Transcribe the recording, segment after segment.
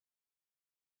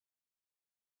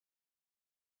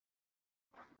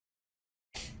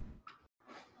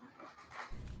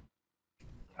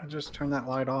I just turned that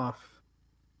light off.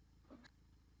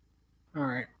 All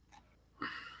right.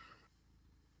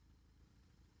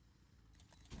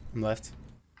 I'm left.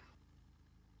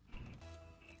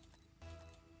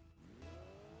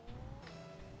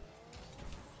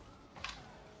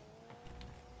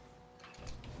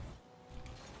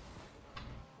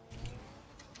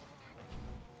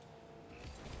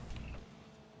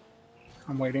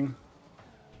 I'm waiting.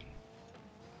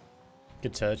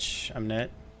 Good touch. I'm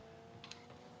net.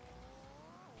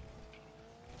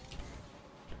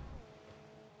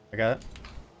 I got it.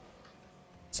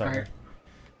 Sorry. All right.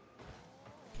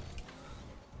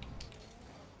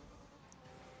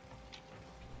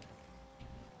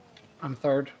 I'm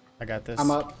third. I got this. I'm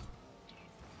up.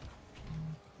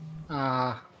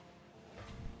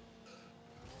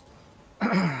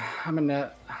 I'm in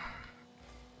net.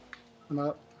 I'm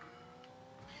up.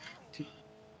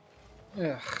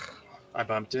 Ugh, I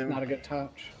bumped him. not a good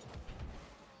touch.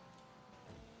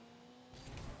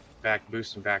 Back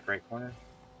boost and back right corner.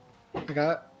 I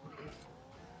got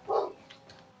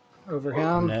over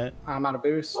him. Net. I'm out of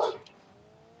boost.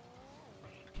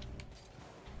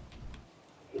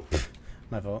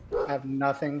 My fault. I have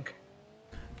nothing.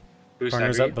 Boost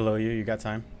Corner's heavy. up below you. You got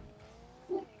time.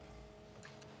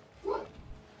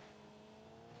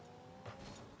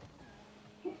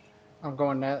 I'm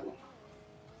going net.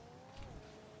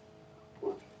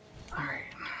 All right.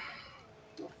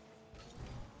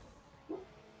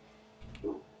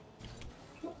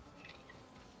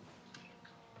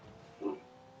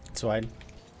 It's wide.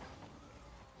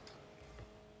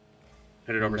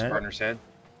 Hit it over his Net. partner's head.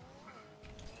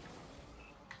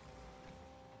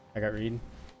 I got Reed.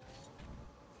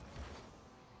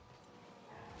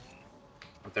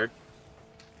 I'm third.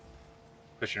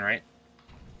 Pushing right.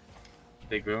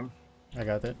 Big boom. I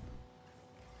got it.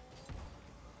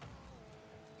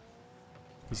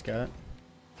 He's got it.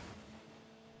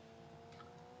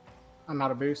 I'm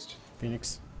out of boost.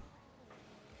 Phoenix.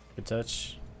 Good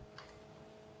touch.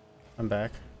 I'm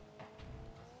back.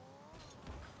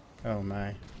 Oh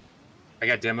my. I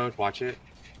got demoed. Watch it.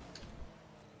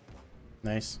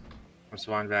 Nice. I'm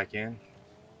spawning back in.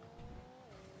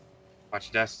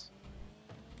 Watch desk.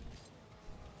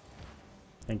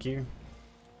 Thank you.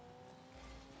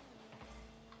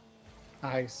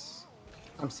 Nice.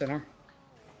 I'm center.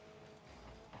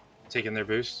 Taking their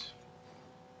boost.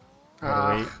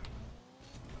 Gotta wait.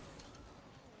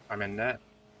 I'm in net.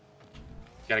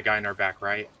 Got a guy in our back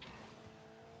right.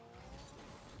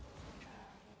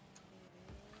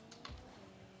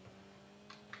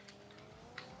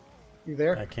 You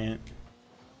there? I can't.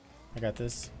 I got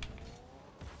this.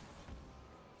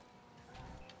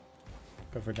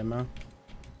 Go for demo.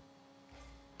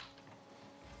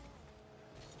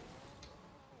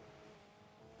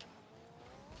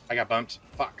 I got bumped.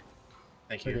 Fuck.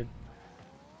 Thank We're you.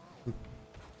 good.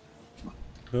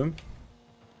 Boom.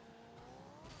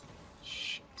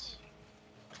 Shit.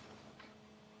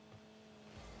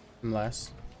 I'm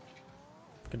last.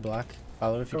 Good block.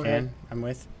 Follow if you Go can. ahead. I'm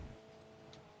with.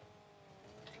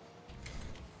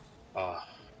 Oh,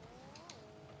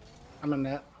 I'm in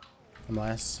net. I'm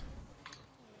last.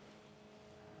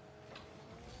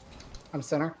 I'm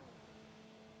center.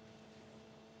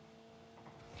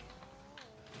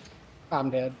 I'm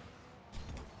dead.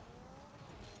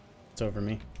 It's over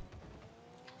me.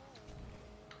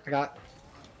 I got.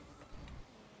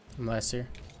 I'm last here.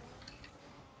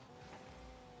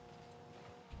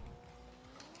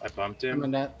 I bumped I'm in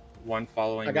him. net. One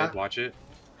following I got- mid. Watch it.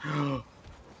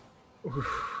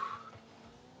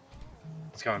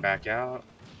 It's coming back out.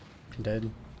 I'm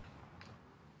dead.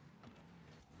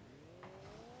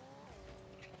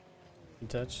 Good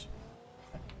touch.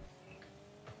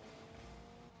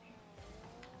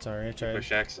 Sorry, I tried.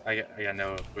 Push X. I got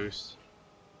no boost.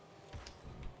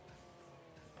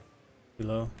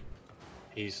 Below.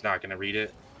 He's not gonna read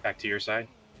it. Back to your side.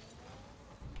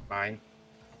 Mine.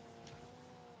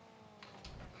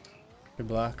 Good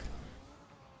block.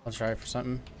 I'll try for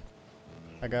something.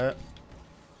 I got it.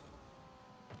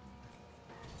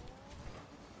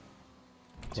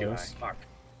 Too high. Close. Fuck.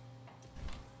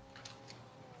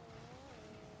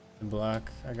 Good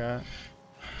block. I got.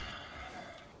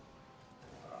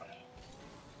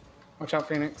 Watch out,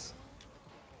 Phoenix.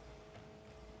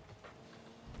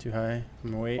 Too high.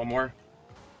 I'm gonna wait. One more.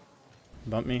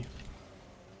 Bump me.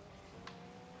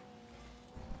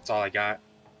 That's all I got.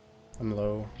 I'm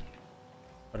low.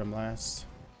 But I'm last.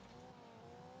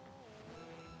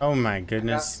 Oh my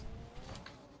goodness.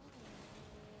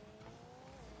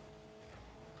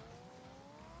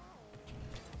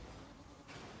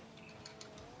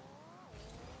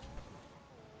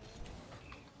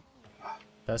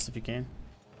 Best if you can.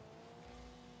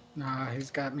 Nah,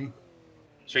 he's got me.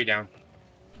 Straight down.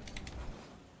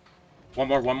 One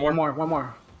more. One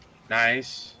more.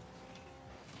 Nice.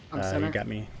 I'm center. You got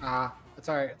me. It's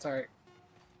alright, it's alright.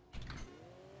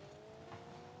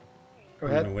 Go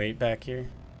I'm ahead. gonna wait back here.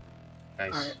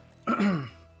 Nice. Alright.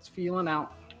 It's feeling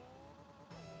out.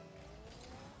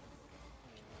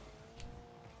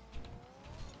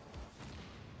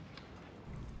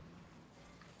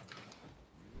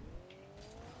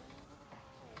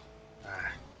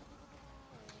 Ah,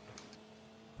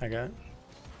 I got.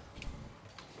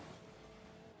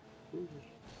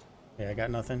 Yeah, I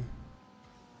got nothing.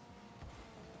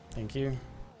 Thank you.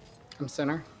 I'm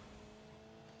center.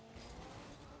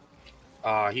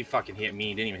 he fucking hit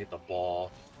me. Didn't even hit the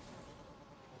ball.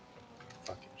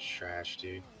 Fucking trash,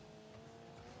 dude.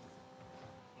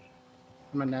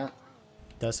 I'm a net.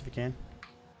 Dust if you can.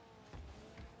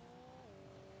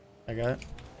 I got.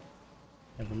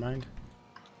 Never mind.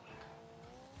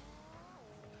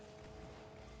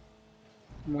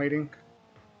 I'm waiting.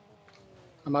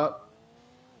 I'm up.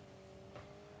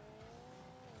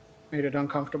 Made it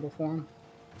uncomfortable for him.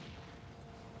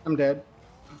 I'm dead.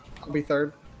 I'll be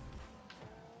third.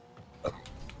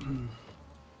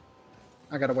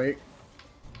 I gotta wait.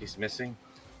 He's missing.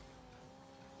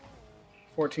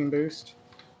 14 boost.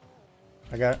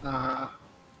 I got.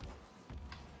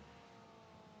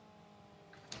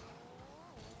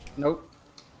 Nope.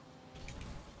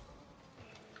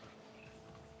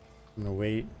 I'm gonna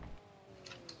wait.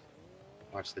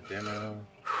 Watch the demo.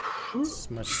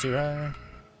 It's much too high.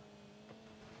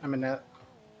 I'm a net.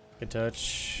 Good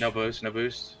touch. No boost. No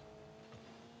boost.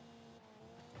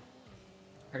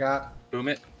 I got. Boom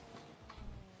it.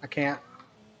 I can't.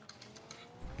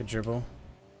 Good dribble.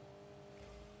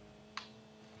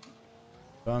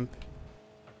 Bump.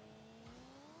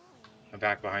 I'm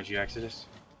back behind you, Exodus.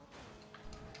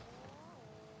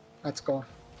 Let's go.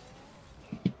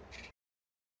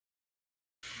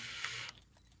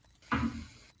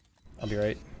 I'll be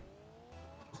right.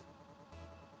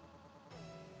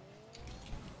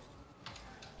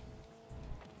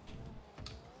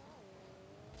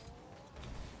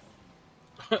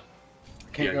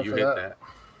 Can't go you for hit that.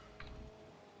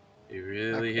 You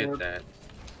really hit Backward. that.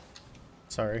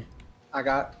 Sorry. I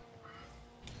got.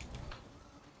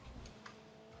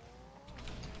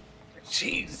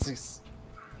 Jesus.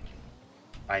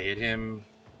 I hit him.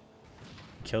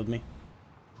 Killed me.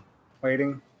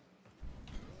 Waiting.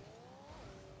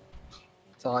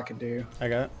 That's all I could do. I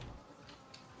got.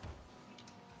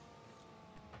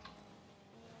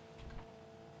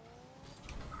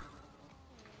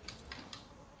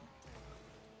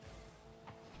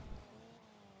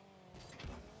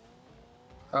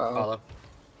 Uh-oh. Follow.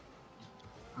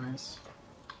 Nice.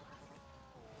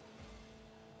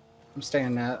 I'm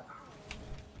staying net.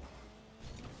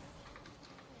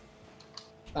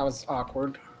 That was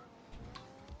awkward.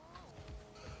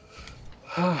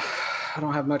 I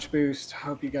don't have much boost.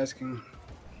 Hope you guys can...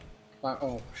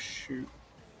 Oh, shoot.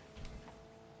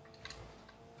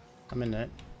 I'm in net.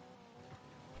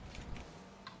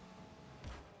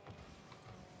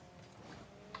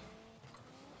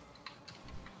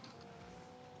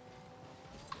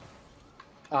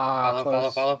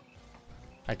 Follow.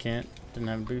 I can't. Didn't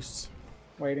have boosts.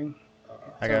 Waiting.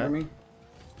 I It's got over it. me.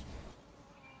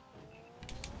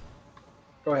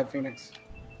 Go ahead, Phoenix.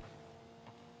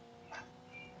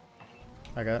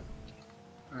 I got.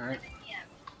 Alright.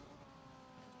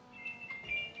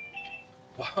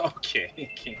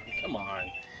 Okay, come on.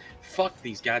 Fuck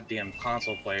these goddamn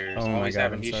console players. Oh my Always God,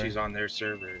 having I'm sorry. issues on their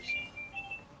servers.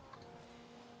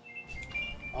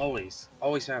 Always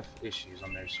have issues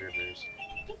on their servers.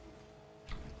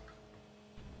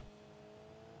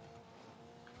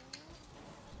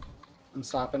 I'm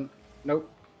stopping.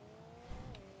 Nope.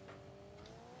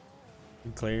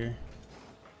 Clear.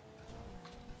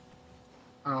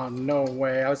 Oh, no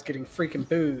way. I was getting freaking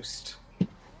boost.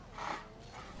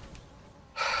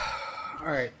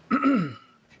 Alright.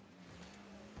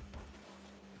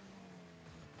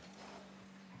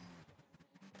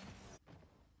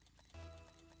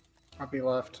 I'll be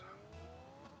left.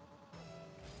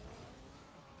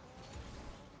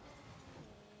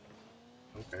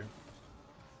 Okay.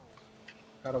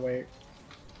 Gotta wait.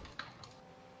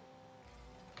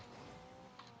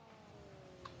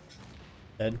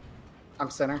 Dead. I'm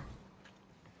center.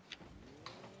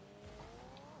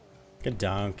 Good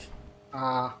dunk.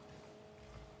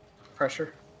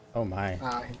 Pressure. Oh my.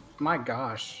 My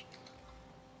gosh.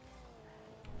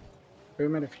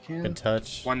 Boom it if you can. Good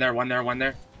touch. One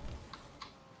there.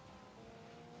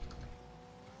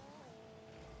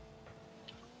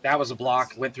 That was a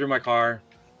block. Went through my car.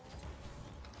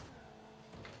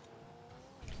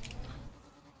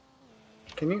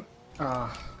 Can you?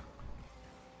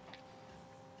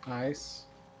 Nice.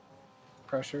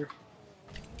 Pressure.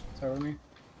 It's over me.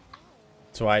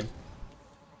 It's wide.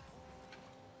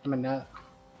 I'm in net.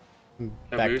 No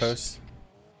Back boost. post.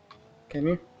 Can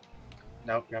you?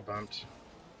 Nope, got bumped.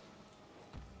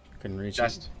 Couldn't reach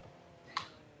Just.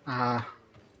 Ah.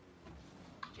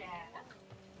 it.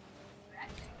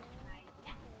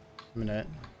 I'm in it.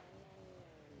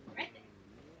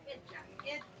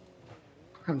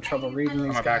 I'm having trouble reading On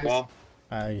these my guys. back wall.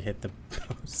 I hit the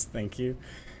post. Thank you.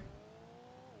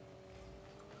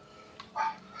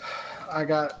 I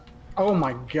got. Oh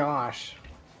my gosh.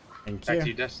 Thank Back to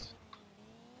you, you. Dust.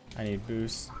 I need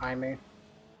boost. Behind me.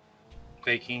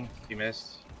 Faking. You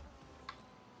missed.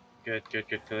 Good, good,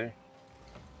 good, clear.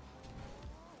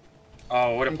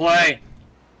 Oh, what a play!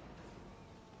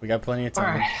 We got plenty of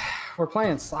time. Alright. We're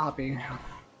playing sloppy.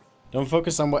 Don't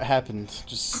focus on what happened.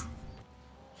 Just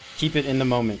keep it in the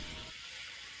moment.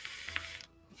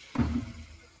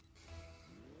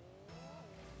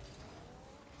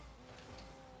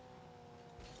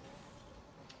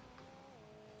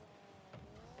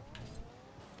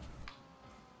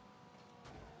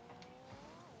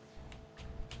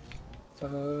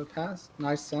 So pass.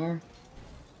 Nice center.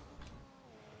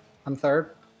 I'm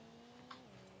third.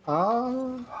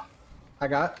 Oh. I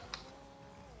got.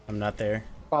 I'm not there.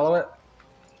 Follow it.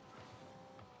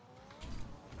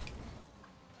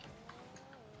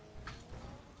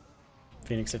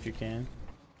 Phoenix, if you can.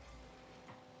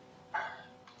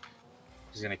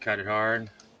 He's gonna cut it hard.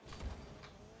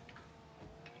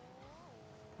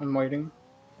 I'm waiting.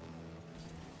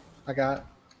 I got.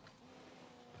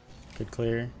 Good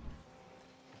clear.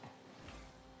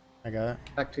 I got it.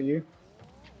 Back to you.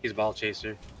 He's a ball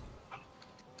chaser.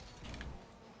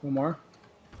 One more.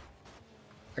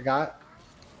 I got.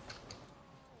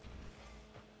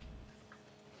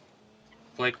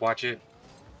 Flake, watch it.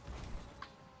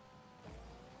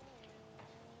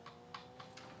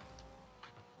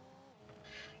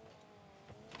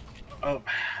 Oh,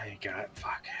 I got it.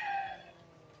 Fuck.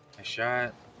 Nice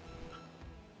shot.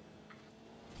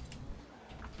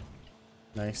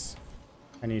 Nice.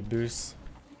 I need boost.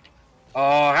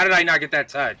 Oh, how did I not get that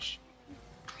touch?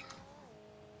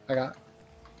 I got.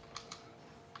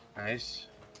 Nice.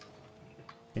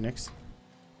 Phoenix.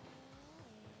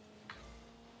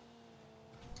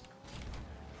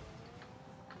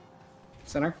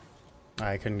 Center.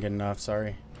 I couldn't get enough.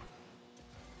 Sorry.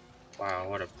 Wow,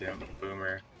 what a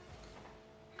boomer.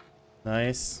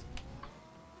 Nice.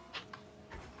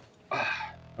 I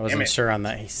Damn wasn't it. sure on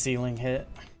that ceiling hit.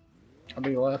 I'll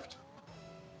be left.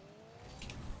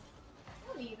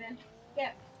 Don't even.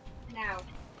 Yep. Now.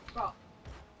 Go.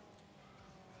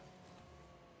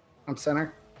 I'm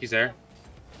center. He's there.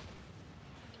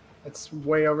 It's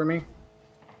way over me.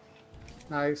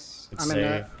 Nice. Good I'm save. in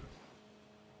net.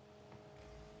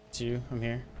 It's you. I'm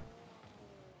here.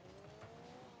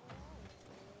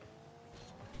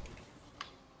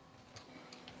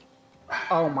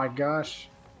 Oh my gosh.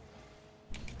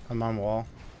 I'm on wall.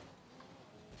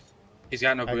 He's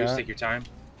got no I boost. got it. Take your time.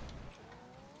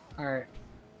 Alright.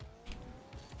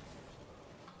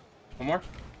 One more.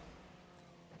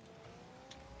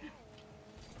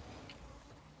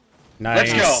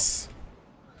 Nice. Let's go.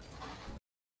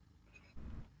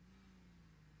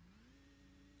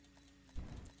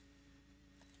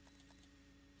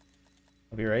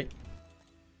 I'll be right.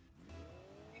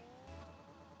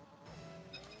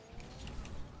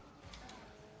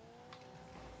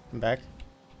 I'm back.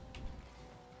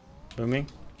 Booming.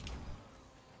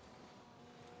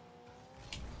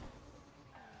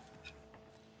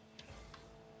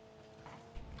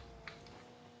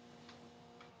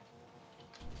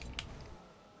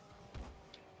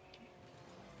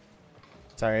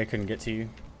 Sorry, I couldn't get to you.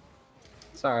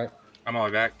 It's alright. I'm all the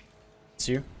way back. It's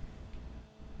you.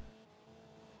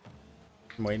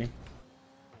 I'm waiting.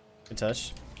 Good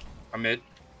touch. I'm mid.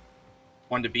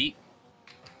 One to beat.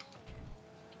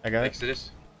 I got it.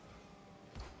 Exodus.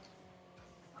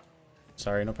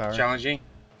 Sorry, no power. Challenging.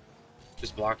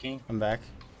 Just blocking. I'm back.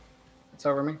 It's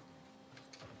over me.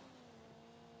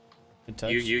 Good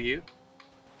touch. You.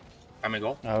 I'm in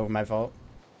goal. Oh, my fault.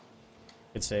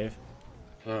 Good save.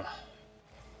 Ugh.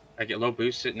 I get low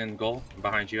boost sitting in goal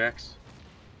behind you, X.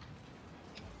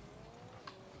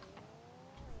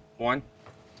 One.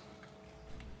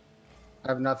 I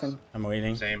have nothing. I'm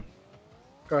waiting. Same.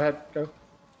 Go ahead. Go.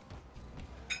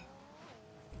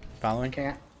 Following.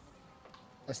 Can't.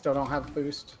 I still don't have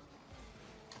boost.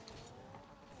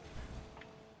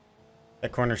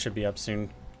 That corner should be up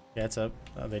soon. Yeah, it's up.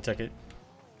 Oh, they took it.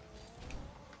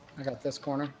 I got this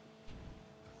corner.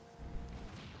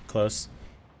 Close.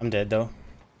 I'm dead though.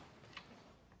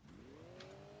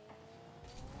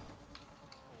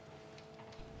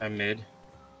 I'm mid.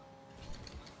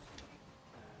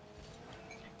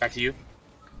 Back to you.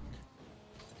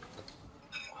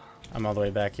 I'm all the way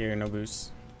back here, no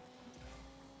boost.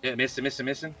 Yeah,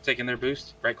 missing. Taking their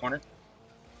boost. Right corner.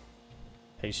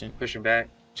 Patient. Pushing back.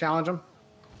 Challenge him.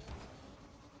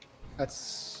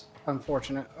 That's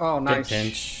unfortunate. Oh, Good nice.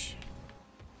 pinch.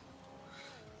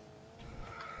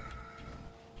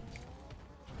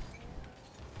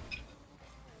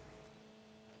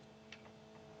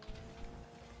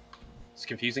 It's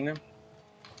confusing them.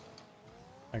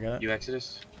 I got it. You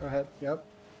Exodus. Go ahead. Yep.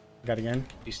 Got it again.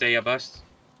 You stay at bust.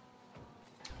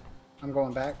 I'm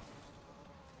going back.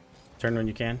 Turn when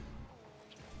you can.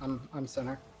 I'm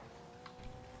center.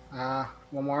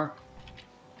 One more.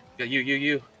 Yeah,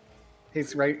 you.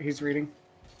 He's right. He's reading.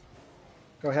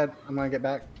 Go ahead. I'm gonna get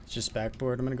back. It's just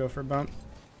backboard. I'm gonna go for a bump.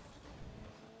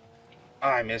 Oh,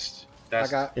 I missed. That's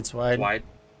I got. It's wide. wide.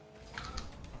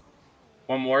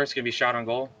 One more. It's gonna be shot on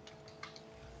goal.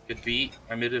 Good beat.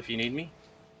 I'm mid if you need me.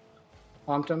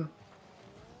 Bumped him.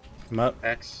 I'm up.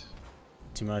 X.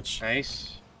 Too much.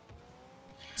 Nice.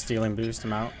 Stealing boost.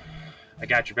 I'm out. I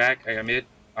got your back. I got mid.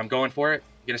 I'm going for it.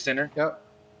 Get a center. Yep.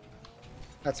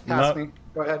 That's I'm past up. me.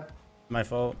 Go ahead. My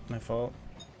fault. My fault.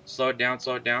 Slow it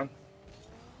down.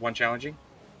 One challenging.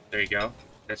 There you go.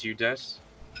 That's you, Dust.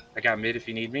 I got mid if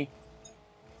you need me.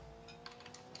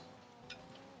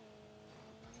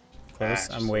 Close.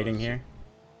 Ah, I'm just waiting close. here.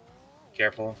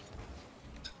 Careful.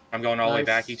 I'm going all the way Nice.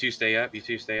 back. You two stay up.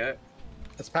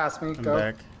 That's past me. I'm Go.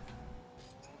 back.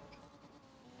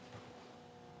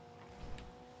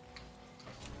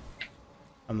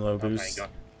 I'm low Okay, boost. go.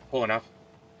 Pulling off.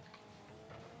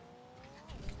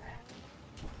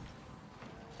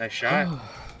 Nice shot.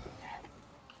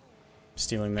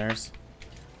 Stealing theirs.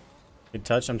 Good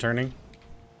touch. I'm turning.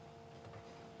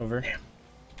 Over. Damn.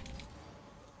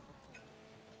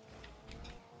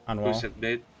 On wall. Boost at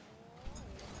mid.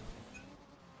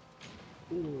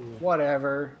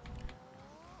 Whatever.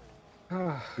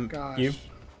 Oh gosh. You?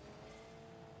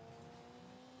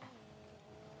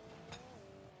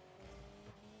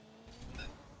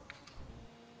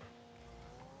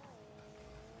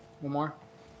 One more.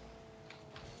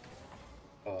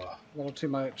 Oh, A little too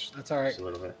much. That's all right. just a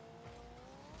little bit.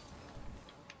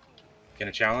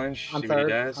 Gonna challenge. I'm See what he third.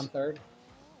 does. I'm third.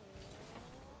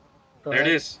 Go There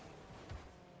ahead. it is.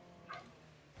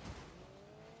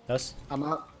 Yes. I'm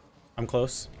up. I'm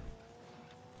close.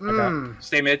 I got- Mm.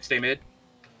 Stay mid.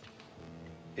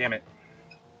 Damn it.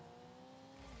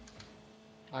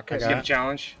 I could. got Get a it.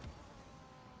 challenge.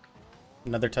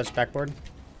 Another touch backboard.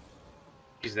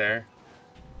 He's there.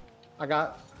 I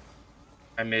got.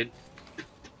 I'm mid.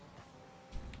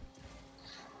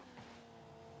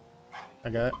 I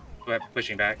got it.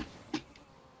 Pushing back.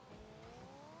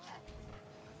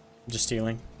 Just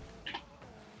stealing.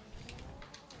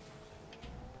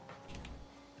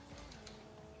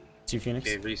 Two Phoenix.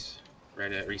 Okay,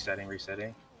 right at resetting.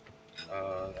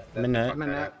 I'm in net. I'm in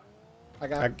net. I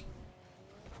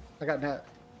got net.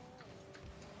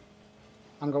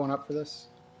 I'm going up for this.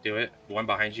 Do it. One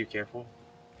behind you. Careful.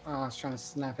 Oh, I was trying to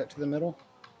snap it to the middle.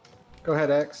 Go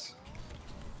ahead, X.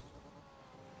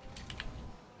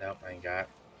 Nope, I ain't got.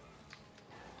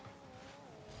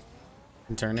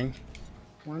 I'm turning.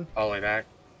 One. All the way back.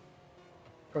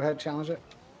 Go ahead, challenge it.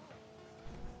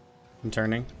 I'm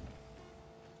turning.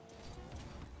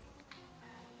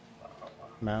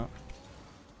 I'm out.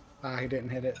 Ah, he didn't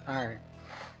hit it. All right.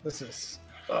 This is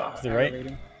To the right.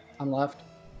 aggravating. I'm left.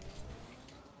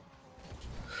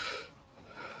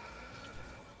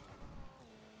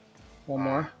 One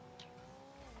more.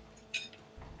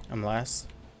 I'm last.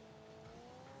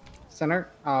 Center.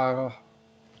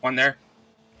 One there.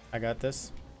 I got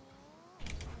this.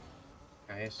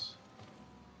 Nice.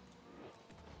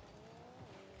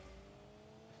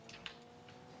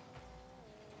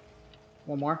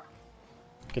 One more.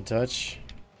 Good touch.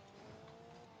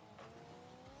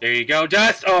 There you go,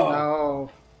 Dust. Oh,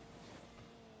 No.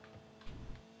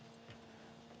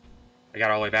 I got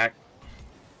all the way back.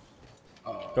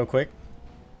 Oh, Go quick.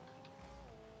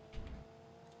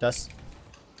 Dust.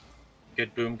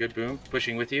 good boom.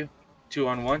 Pushing with you.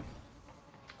 2-on-1.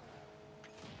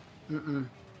 Mm-mm.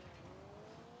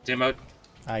 Demoed.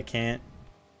 I can't.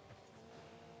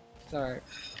 It's all right.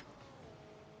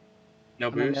 No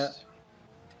I'm in boost. net.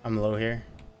 I'm low here.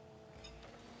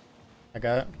 I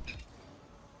got it.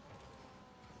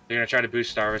 They're gonna try to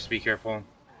boost Starvis. Be careful.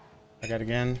 I got it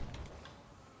again.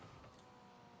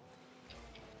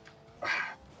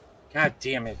 God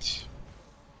damn it.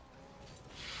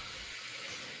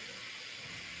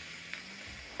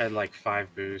 I had like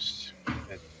 5 boosts.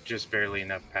 That just barely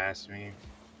enough past me.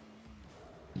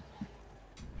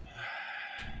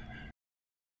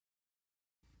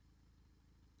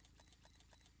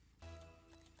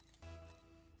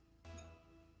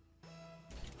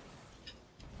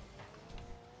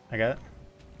 I got it.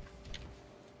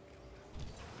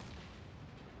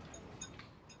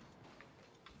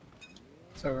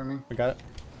 It's over me. We got it.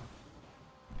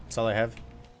 That's all I have.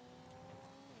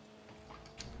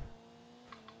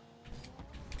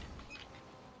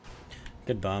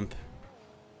 Good bump.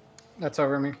 That's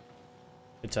over me.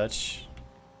 Good touch.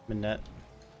 Mid net.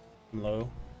 I'm low.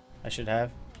 I should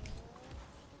have.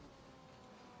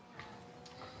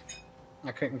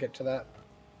 I couldn't get to that.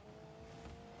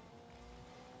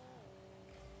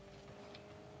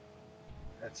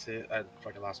 That's it. I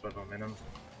fucking lost my momentum.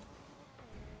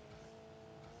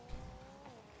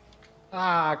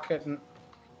 Ah, I couldn't.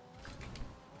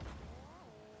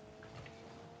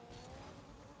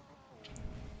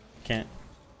 Can't.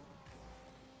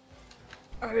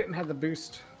 I didn't have the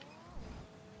boost.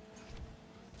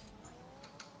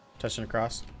 Touching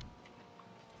across.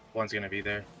 One's gonna be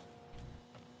there.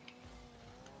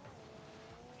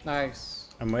 Nice.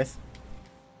 I'm with.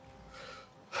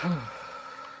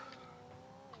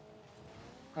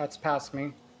 That's past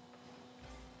me.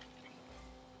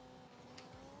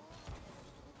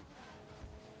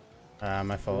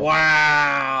 My fault.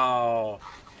 Wow.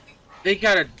 They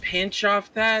got a pinch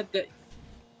off that.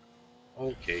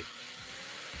 Okay.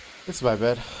 It's my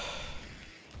bad.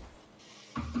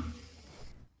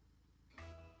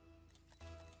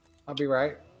 I'll be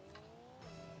right.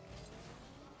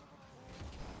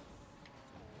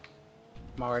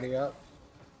 I'm already up.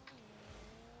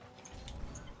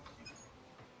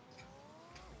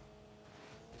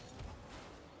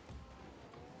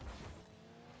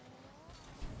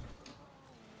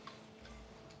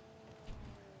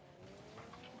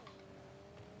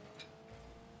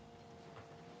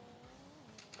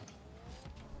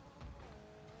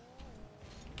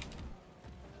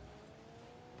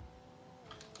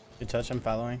 Good touch. I'm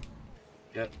following.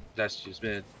 Yep, that's just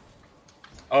mid.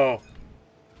 Oh,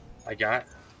 I got.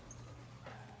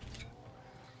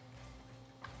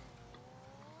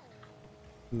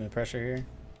 I'm gonna pressure here.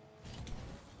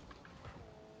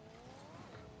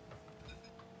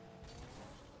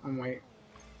 I'm wait.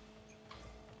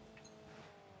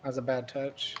 That was a bad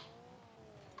touch.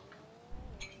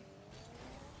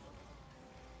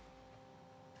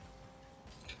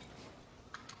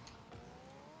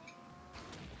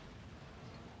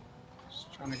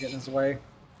 Just trying to get in his way.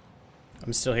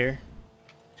 I'm still here.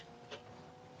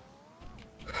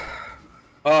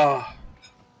 Oh,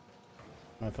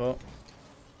 My fault.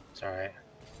 it's alright.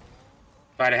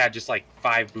 If I'd have had just like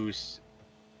 5 boosts,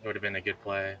 it would have been a good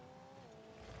play.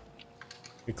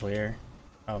 Be clear.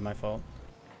 Oh, my fault.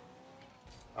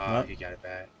 Oh, Yep. he got it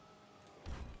back.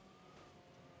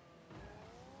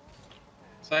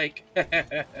 Psych.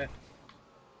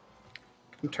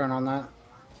 Turn on that.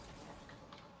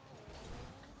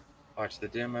 Watch the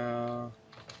demo.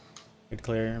 Good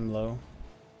clear. I'm low.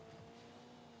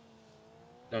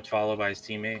 Note followed by his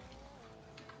teammate.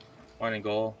 1 in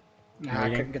goal. Nah, I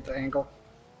Waiting. couldn't get the angle.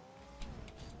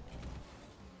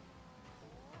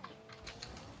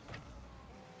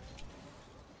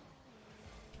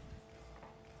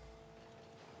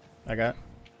 I got.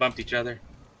 Bumped each other.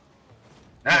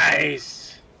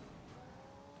 Nice.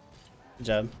 Good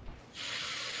job.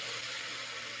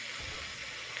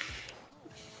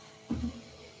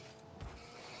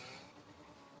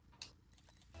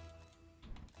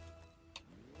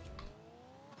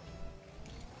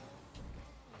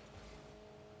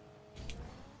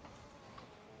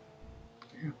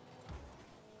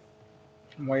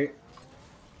 Wait.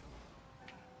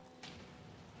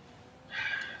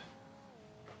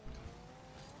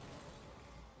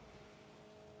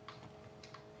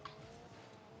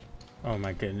 Oh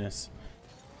my goodness.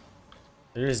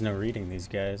 There is no reading these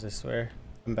guys, I swear.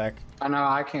 I'm back. I know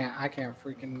I can't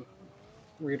freaking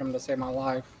read them to save my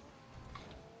life.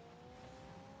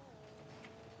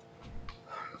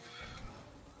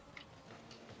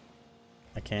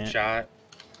 I can't. Shot.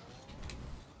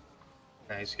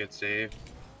 Nice, good save.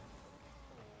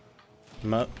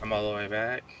 I'm up. I'm all the way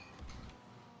back.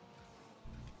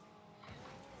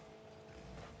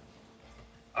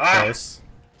 Ah! Close.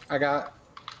 I got.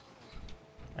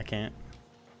 I can't.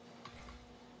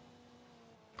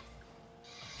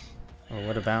 Oh,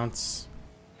 what a bounce.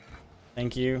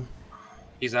 Thank you.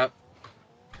 He's up.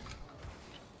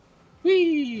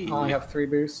 Whee! I only have 3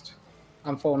 boost.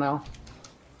 I'm full now.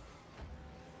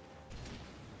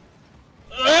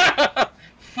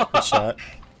 Good shot.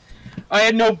 I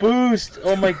had no boost.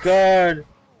 Oh my god.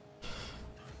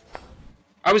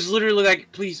 I was literally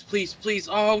like, please, please, please.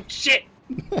 Oh shit.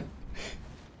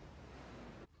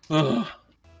 Ugh.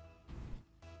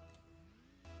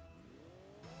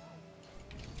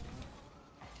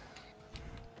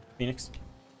 Phoenix.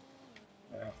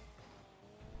 Yeah.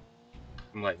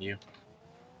 I'm letting you.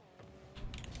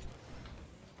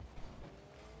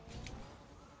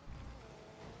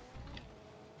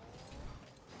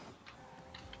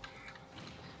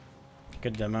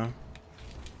 Good demo.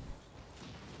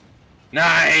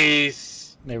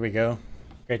 Nice! There we go.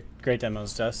 Great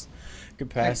demos, Dust. Good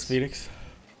pass, Thanks. Phoenix.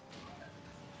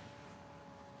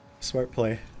 Smart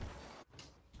play.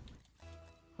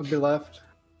 I'll be left.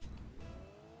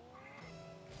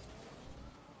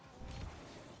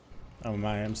 Oh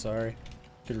my, I'm sorry.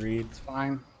 Good read. It's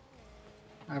fine.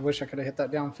 I wish I could have hit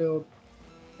that downfield.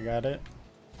 I got it.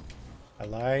 I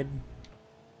lied.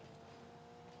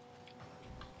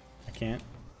 I can't.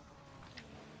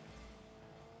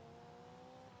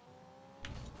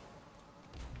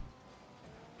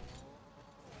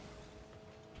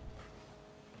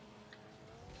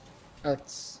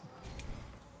 That's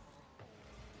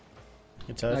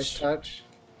Good touch. nice touch.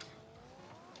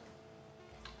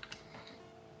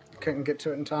 Couldn't get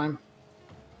to it in time.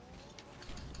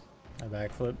 I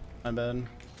backflip. My bad.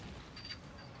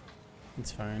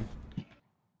 It's fine.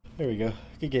 There we go.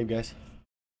 Good game, guys.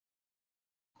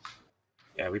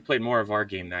 Yeah, we played more of our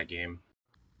game that game.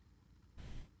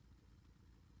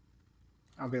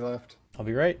 I'll be left. I'll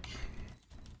be right.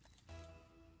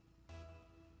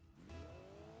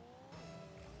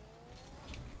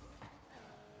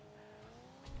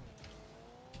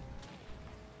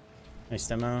 Nice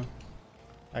demo.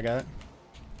 I got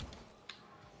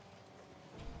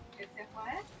it.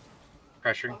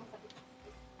 Pressuring.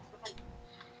 I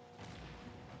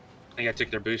think I took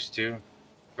their boost too.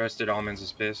 Roasted Almonds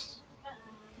is pissed.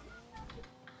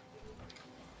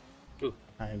 Ooh.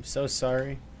 I am so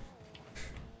sorry.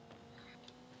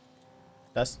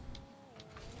 Dust.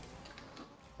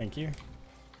 Thank you.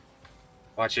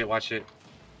 Watch it, watch it.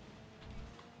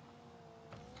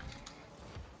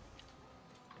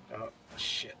 Oh,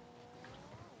 shit.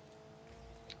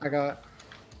 I got.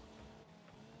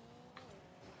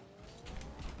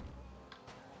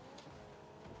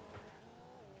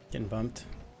 Getting bumped.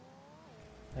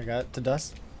 I got to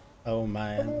Dust. Oh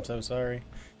my, I'm so sorry.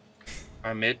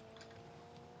 I'm mid.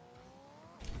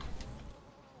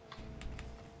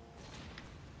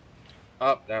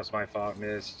 Oh, that was my fault.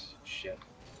 Missed. Shit.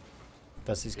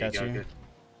 Dusty's There got go. you.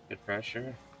 Good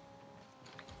pressure.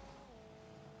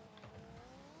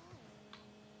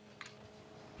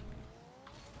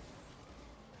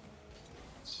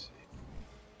 Let's see.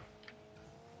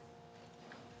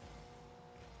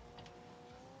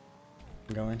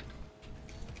 I'm going.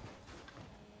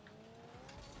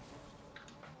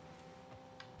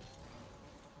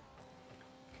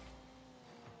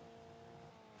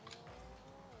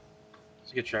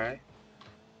 It's a good try.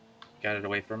 Got it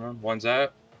away from him. One's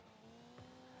up.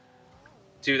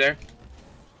 Two there.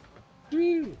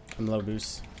 Woo! I'm low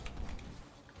boost.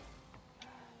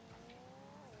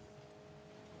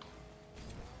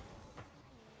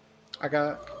 I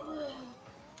got.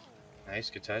 Nice,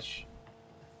 good touch.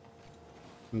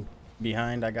 I'm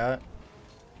behind, I got.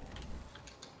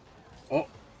 Oh!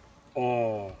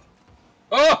 Oh!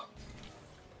 Oh!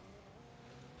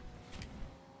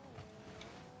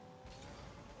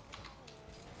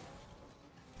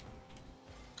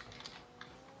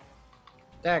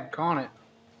 Daggone it.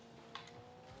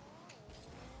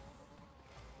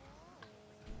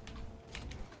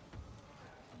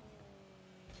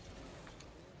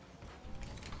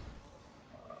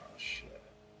 Oh, shit.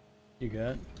 You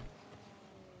got.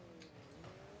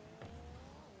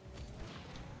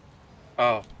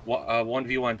 Oh,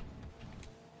 1v1.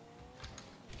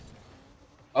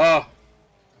 Oh!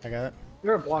 I got it.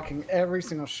 You're blocking every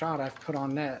single shot I've put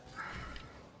on net.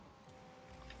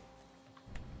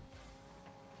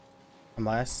 I'm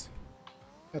last.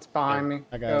 That's behind me.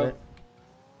 I got Go. it.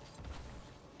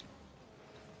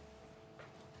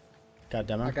 Got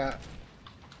demo. I got.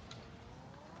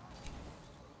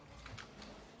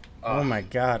 Oh my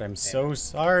god, I'm so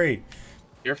sorry.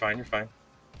 You're fine, you're fine.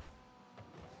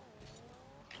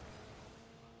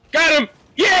 Got him!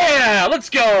 Yeah! Let's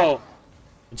go!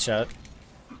 Good shot.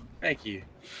 Thank you.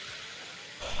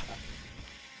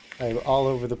 I'm all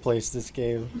over the place this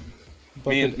game.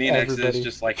 Me and Exodus everybody.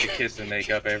 just like to kiss and make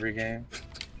up every game.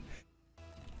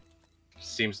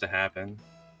 Seems to happen.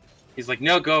 He's like,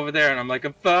 no, go over there, and I'm like,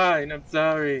 I'm fine, I'm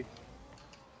sorry.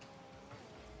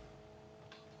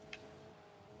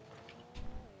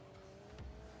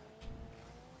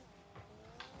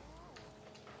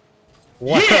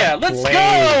 What Yeah, a let's play.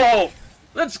 go!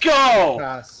 Let's go!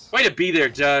 Pass. Way to be there,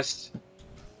 Dust.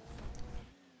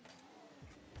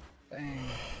 Dang.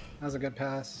 That was a good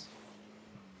pass.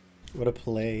 What a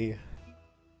play.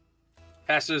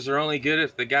 Passes are only good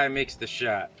if the guy makes the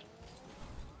shot.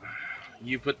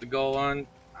 You put the goal on.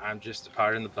 I'm just a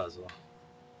part in the puzzle.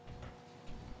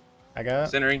 I got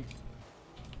it. Centering.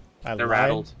 I They're lied.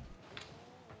 rattled.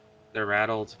 They're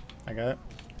rattled. I got it.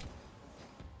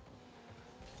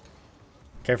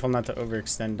 Careful not to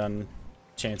overextend on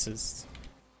chances.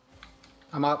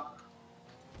 I'm up.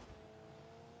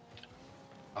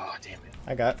 Oh, damn it.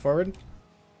 I got forward.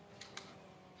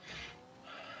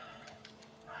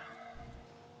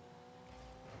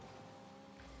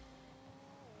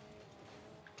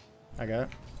 I got it.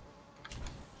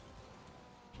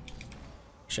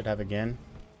 Should have again.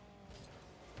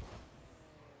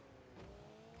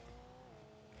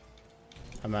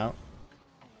 I'm out.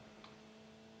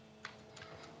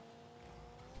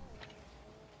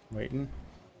 Waiting.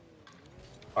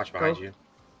 Watch behind Go. you.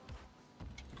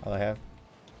 All I have.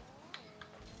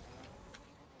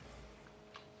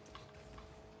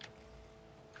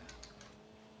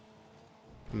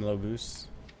 I'm low boost.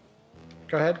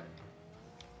 Go ahead.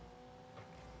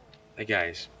 That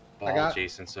guy's I ball got-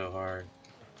 Jason so hard.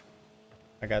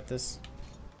 I got this.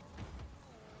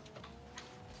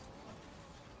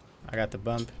 I got the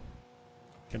bump.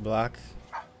 Good block.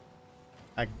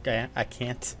 I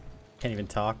can't even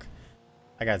talk.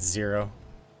 I got 0.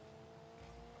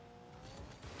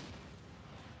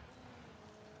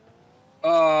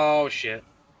 Oh, shit.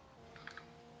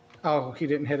 Oh, he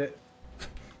didn't hit it.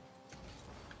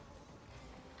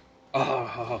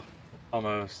 Oh,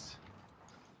 almost.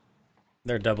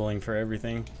 They're doubling for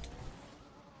everything.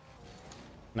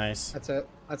 Nice. That's it.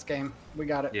 That's game. We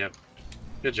got it. Yep.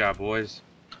 Good job, boys.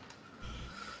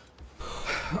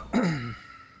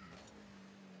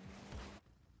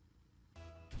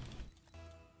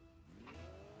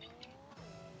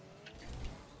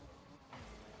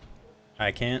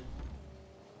 I can't.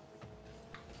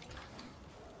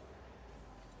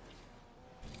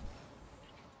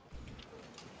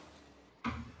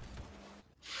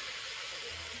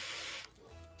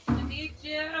 I need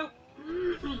you.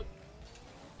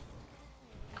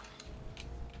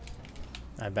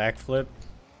 I backflip.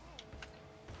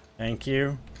 Thank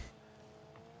you.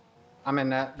 I'm in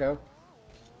that. Go.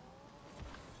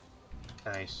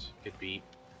 Nice. Good beat.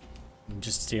 I'm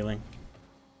just stealing.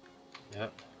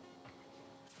 Yep.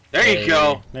 There you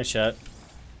go. Nice shot.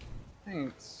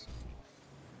 Thanks.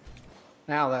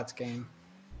 Now that's game.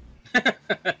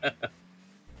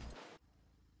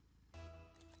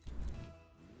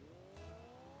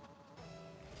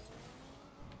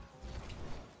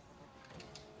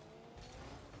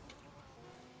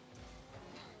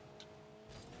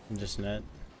 I'm just net.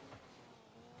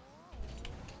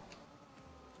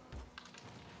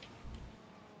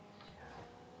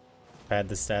 Pad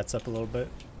the stats up a little bit.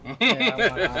 Yeah,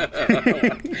 why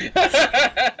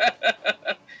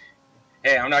not?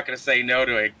 Hey, I'm not gonna say no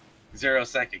to a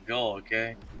 0-second goal,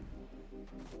 okay?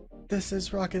 This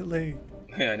is Rocket League.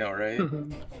 Yeah, I know, right?